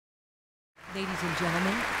Ladies and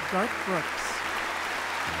gentlemen, Garth Brooks.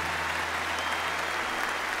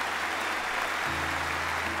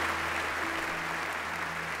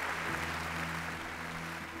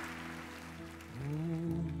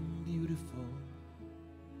 Oh, beautiful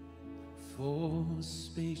for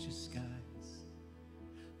spacious skies,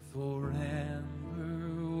 for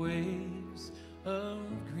amber waves of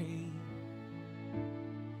green,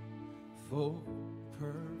 for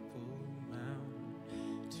purple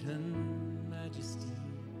mountain majesties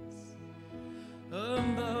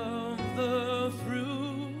above the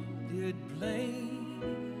fruited plain.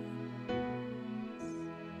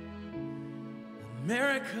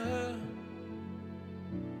 America,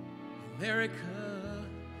 America,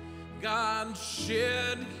 God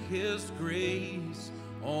shed His grace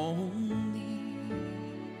on thee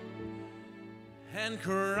and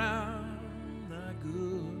crowned thy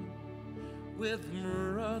good with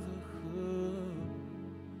brotherhood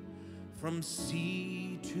from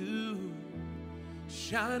sea to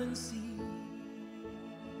shining sea.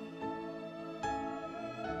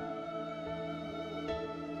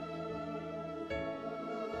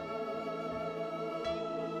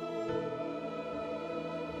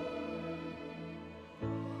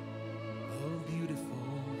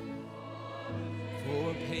 For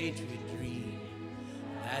a patriot dream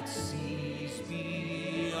that sees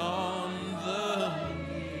beyond the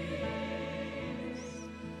years,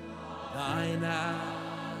 thine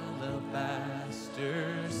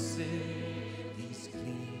alabaster cities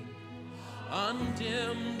clean,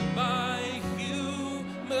 undimmed by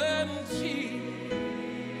human tears.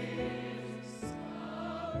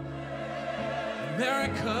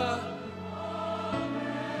 America,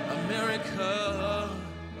 America,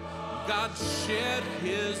 God shed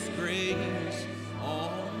His grace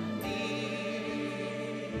on thee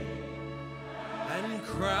and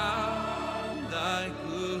crowned thy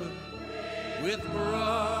good with brotherhood